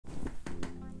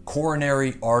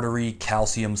Coronary Artery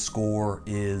Calcium Score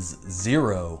is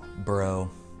 0, bro.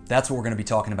 That's what we're going to be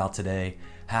talking about today.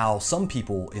 How some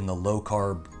people in the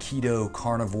low-carb, keto,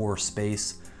 carnivore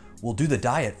space will do the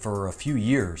diet for a few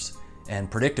years,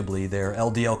 and predictably their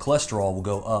LDL cholesterol will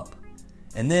go up.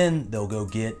 And then they'll go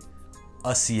get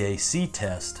a CAC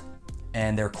test,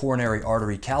 and their coronary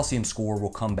artery calcium score will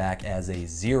come back as a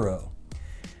 0.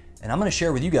 And I'm going to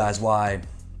share with you guys why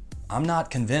I'm not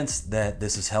convinced that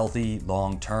this is healthy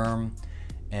long-term,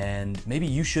 and maybe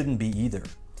you shouldn't be either.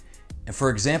 And for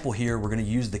example here, we're going to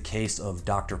use the case of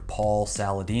Dr. Paul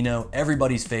Saladino,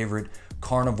 everybody's favorite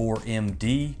carnivore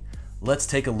MD. Let's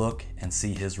take a look and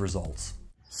see his results.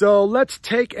 So let's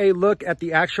take a look at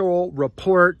the actual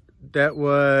report that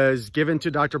was given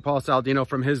to Dr. Paul Saladino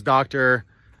from his doctor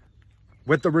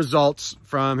with the results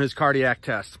from his cardiac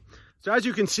test. So as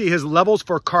you can see, his levels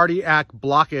for cardiac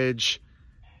blockage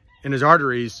in his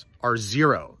arteries are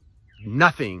 0.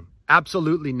 Nothing,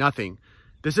 absolutely nothing.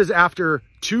 This is after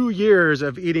 2 years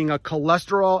of eating a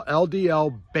cholesterol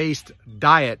LDL based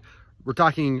diet. We're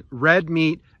talking red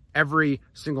meat every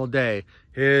single day.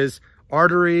 His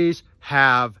arteries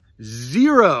have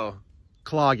 0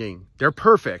 clogging. They're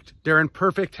perfect. They're in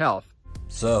perfect health.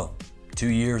 So 2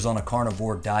 years on a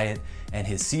carnivore diet and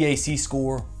his CAC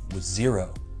score was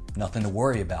 0. Nothing to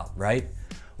worry about, right?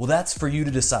 Well, that's for you to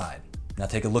decide. Now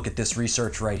take a look at this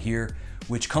research right here,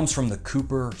 which comes from the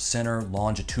Cooper Center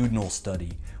longitudinal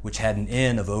study, which had an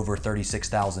N of over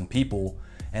 36,000 people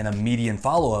and a median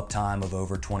follow-up time of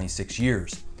over 26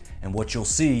 years. And what you'll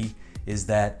see is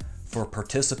that for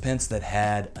participants that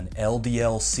had an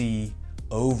LDL-C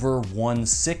over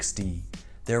 160,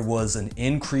 there was an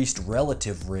increased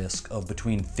relative risk of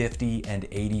between 50 and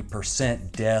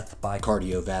 80% death by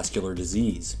cardiovascular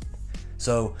disease.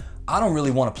 So I don't really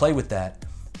want to play with that,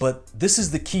 but this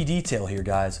is the key detail here,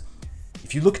 guys.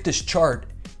 If you look at this chart,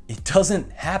 it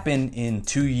doesn't happen in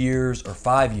 2 years or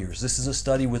 5 years. This is a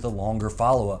study with a longer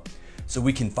follow-up. So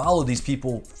we can follow these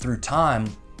people through time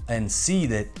and see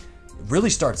that it really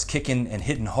starts kicking and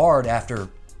hitting hard after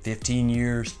 15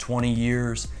 years, 20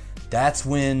 years. That's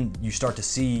when you start to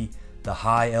see the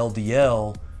high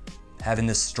LDL having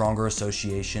this stronger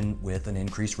association with an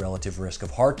increased relative risk of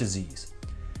heart disease.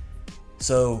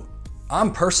 So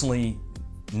I'm personally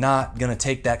not gonna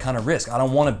take that kind of risk. I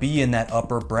don't wanna be in that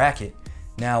upper bracket.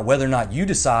 Now, whether or not you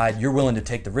decide you're willing to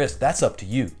take the risk, that's up to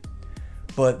you.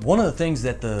 But one of the things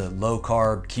that the low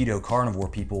carb, keto, carnivore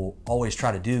people always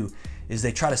try to do is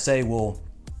they try to say, well,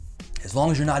 as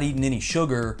long as you're not eating any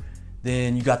sugar,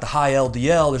 then you got the high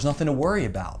LDL, there's nothing to worry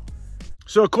about.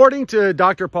 So according to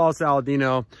Dr. Paul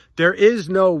Saladino, there is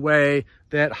no way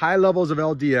that high levels of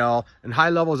LDL and high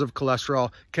levels of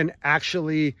cholesterol can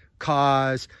actually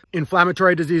cause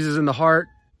inflammatory diseases in the heart,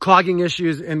 clogging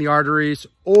issues in the arteries,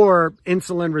 or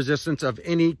insulin resistance of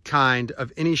any kind,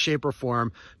 of any shape or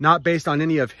form, not based on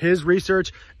any of his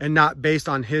research and not based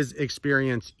on his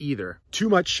experience either. Too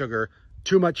much sugar,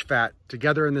 too much fat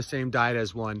together in the same diet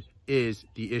as one is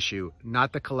the issue,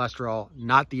 not the cholesterol,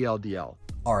 not the LDL.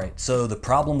 All right, so the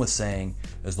problem with saying,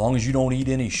 as long as you don't eat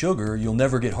any sugar, you'll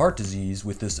never get heart disease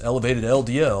with this elevated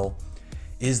LDL,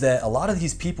 is that a lot of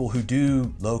these people who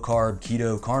do low carb,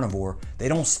 keto, carnivore, they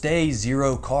don't stay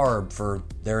 0 carb for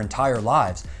their entire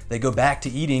lives. They go back to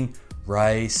eating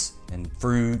rice and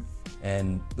fruit,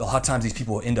 and a lot of times these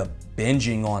people end up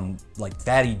binging on like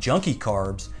fatty, junky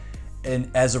carbs.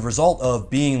 And as a result of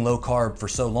being low carb for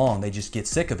so long, they just get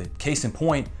sick of it. Case in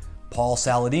point, Paul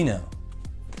Saladino.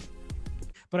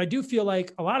 But I do feel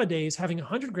like a lot of days having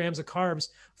 100 grams of carbs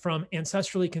from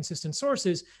ancestrally consistent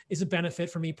sources is a benefit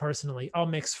for me personally. I'll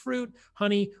mix fruit,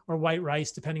 honey, or white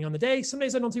rice depending on the day. Some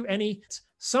days I don't do any.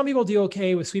 Some people do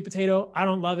okay with sweet potato. I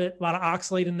don't love it. A lot of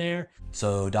oxalate in there.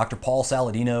 So Dr. Paul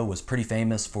Saladino was pretty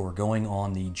famous for going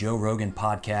on the Joe Rogan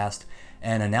podcast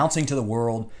and announcing to the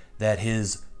world that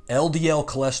his LDL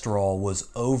cholesterol was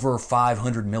over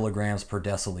 500 milligrams per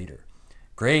deciliter.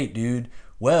 Great, dude.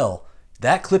 Well,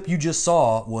 that clip you just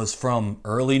saw was from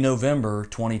early November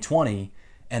 2020,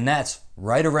 and that's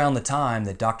right around the time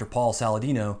that Dr. Paul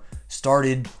Saladino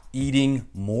started eating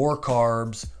more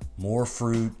carbs, more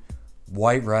fruit,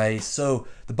 white rice. So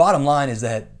the bottom line is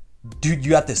that, dude,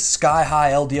 you got this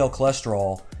sky-high LDL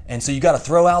cholesterol, and so you got to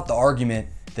throw out the argument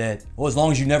that, well, as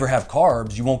long as you never have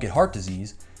carbs, you won't get heart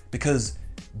disease, because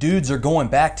dudes are going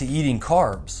back to eating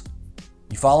carbs.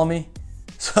 You follow me?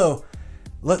 So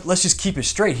let's just keep it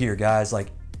straight here, guys. Like,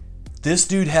 this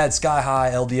dude had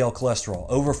sky-high LDL cholesterol,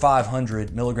 over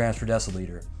 500 milligrams per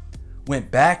deciliter,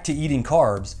 went back to eating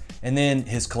carbs, and then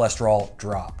his cholesterol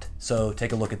dropped. So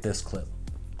take a look at this clip.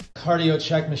 cardio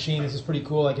check machine. This is pretty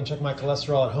cool. I can check my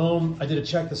cholesterol at home. I did a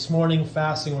check this morning,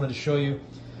 fasting, wanted to show you.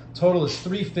 Total is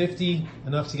 350,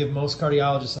 enough to give most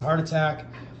cardiologists a heart attack.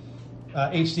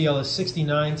 HDL is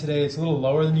 69 today. It's a little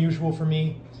lower than usual for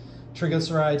me.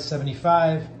 Triglycerides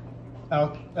 75.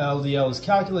 LDL is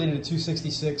calculated at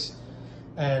 266.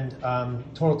 And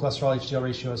total cholesterol HDL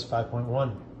ratio is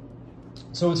 5.1.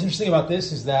 So what's interesting about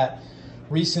this is that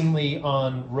recently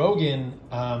on Rogan,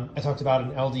 I talked about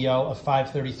an LDL of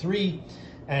 533,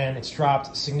 and it's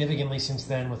dropped significantly since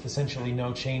then with essentially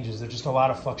no changes. There's just a lot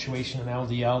of fluctuation in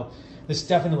LDL. This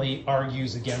definitely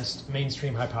argues against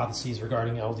mainstream hypotheses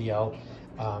regarding LDL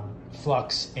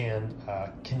flux and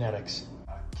kinetics.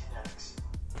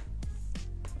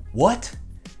 What?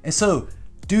 And so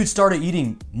dude started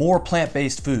eating more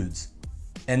plant-based foods,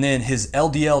 and then his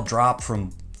LDL dropped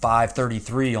from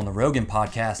 533 on the Rogan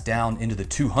podcast down into the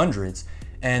 200s,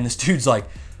 and this dude's like,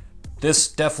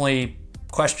 this definitely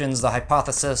questions the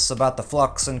hypothesis about the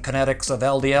flux and kinetics of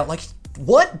LDL. Like,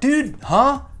 what, dude?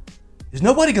 Huh? Is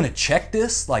nobody gonna check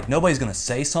this? Like, nobody's gonna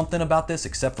say something about this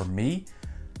except for me?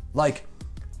 Like,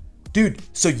 dude,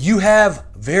 so you have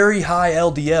very high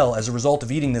LDL as a result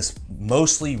of eating this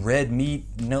mostly red meat,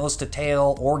 nose to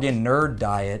tail, organ nerd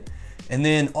diet, and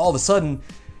then all of a sudden,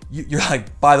 you're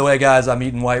like, by the way, guys, I'm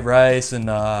eating white rice and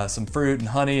some fruit and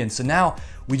honey, and so now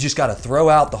we just gotta throw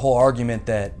out the whole argument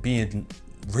that being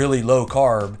really low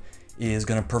carb is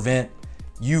gonna prevent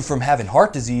you from having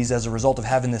heart disease as a result of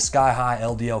having this sky high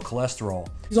LDL cholesterol.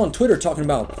 He's on Twitter talking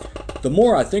about, the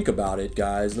more I think about it,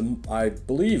 guys, I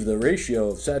believe the ratio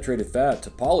of saturated fat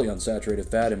to polyunsaturated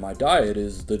fat in my diet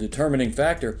is the determining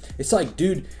factor. It's like,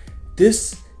 dude,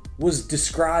 this was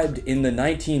described in the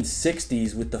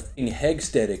 1960s with the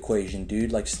Hegsted equation,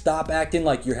 dude. Like, stop acting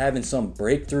like you're having some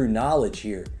breakthrough knowledge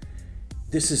here.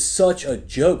 This is such a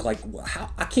joke. Like, how,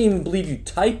 I can't even believe you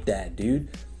typed that, dude.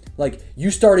 Like,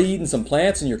 you started eating some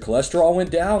plants and your cholesterol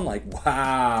went down? Like,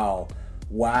 wow.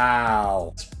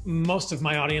 Wow. Most of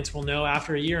my audience will know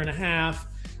after a year and a half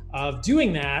of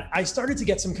doing that, I started to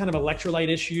get some kind of electrolyte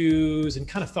issues and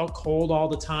kind of felt cold all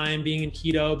the time being in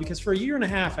keto, because for a year and a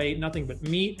half, I ate nothing but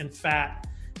meat and fat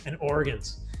and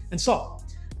organs and salt.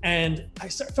 And I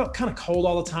felt kind of cold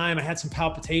all the time. I had some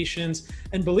palpitations,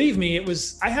 and believe me,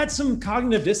 I had some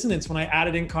cognitive dissonance when I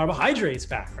added in carbohydrates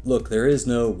back. Look, there is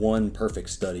no one perfect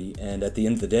study, and at the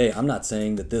end of the day, I'm not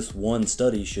saying that this one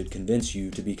study should convince you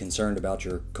to be concerned about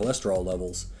your cholesterol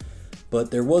levels.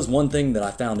 But there was one thing that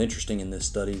I found interesting in this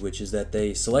study, which is that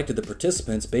they selected the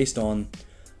participants based on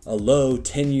a low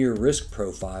 10-year risk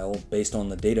profile based on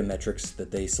the data metrics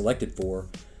that they selected for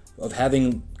of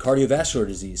having cardiovascular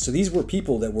disease. So these were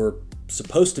people that were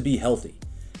supposed to be healthy.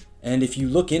 And if you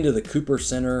look into the Cooper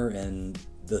Center and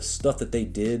the stuff that they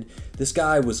did, this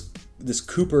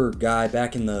Cooper guy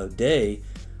back in the day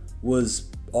was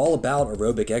all about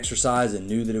aerobic exercise and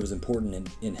knew that it was important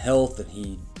in health, and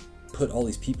he put all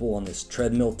these people on this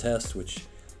treadmill test, which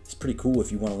is pretty cool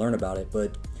if you want to learn about it.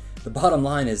 But the bottom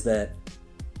line is that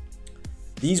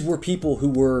these were people who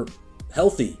were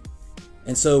healthy.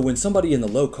 And so when somebody in the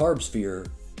low carb sphere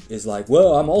is like,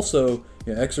 well, I'm also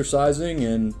exercising,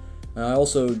 and I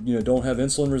also don't have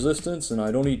insulin resistance, and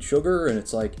I don't eat sugar, and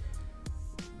it's like,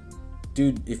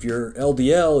 dude, if your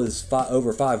LDL is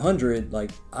over 500, like,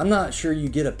 I'm not sure you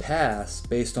get a pass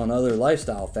based on other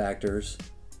lifestyle factors.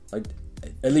 Like,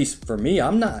 at least for me,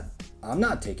 I'm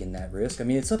not taking that risk. I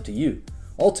mean, it's up to you.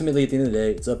 Ultimately, at the end of the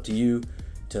day, it's up to you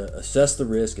to assess the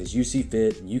risk as you see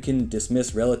fit. You can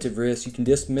dismiss relative risk. You can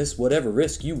dismiss whatever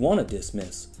risk you want to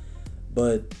dismiss.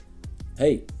 But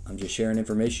hey, I'm just sharing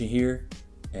information here.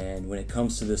 And when it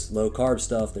comes to this low carb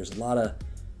stuff, there's a lot of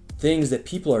things that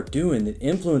people are doing, that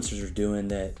influencers are doing,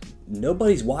 that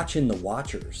nobody's watching the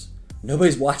watchers.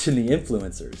 Nobody's watching the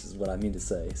influencers is what I mean to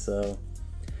say. So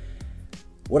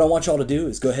what I want y'all to do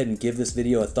is go ahead and give this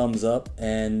video a thumbs up.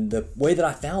 And the way that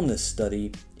I found this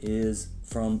study is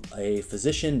from a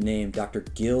physician named Dr.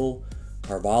 Gil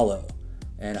Carvalho.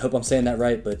 And I hope I'm saying that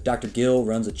right, but Dr. Gil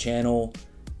runs a channel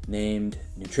named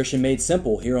Nutrition Made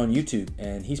Simple here on YouTube,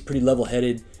 and he's pretty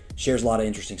level-headed, shares a lot of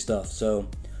interesting stuff. So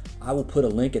I will put a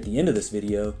link at the end of this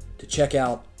video to check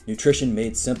out Nutrition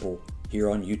Made Simple here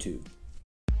on YouTube.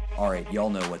 All right, y'all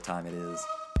know what time it is.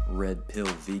 Red Pill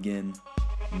Vegan.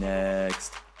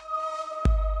 Next.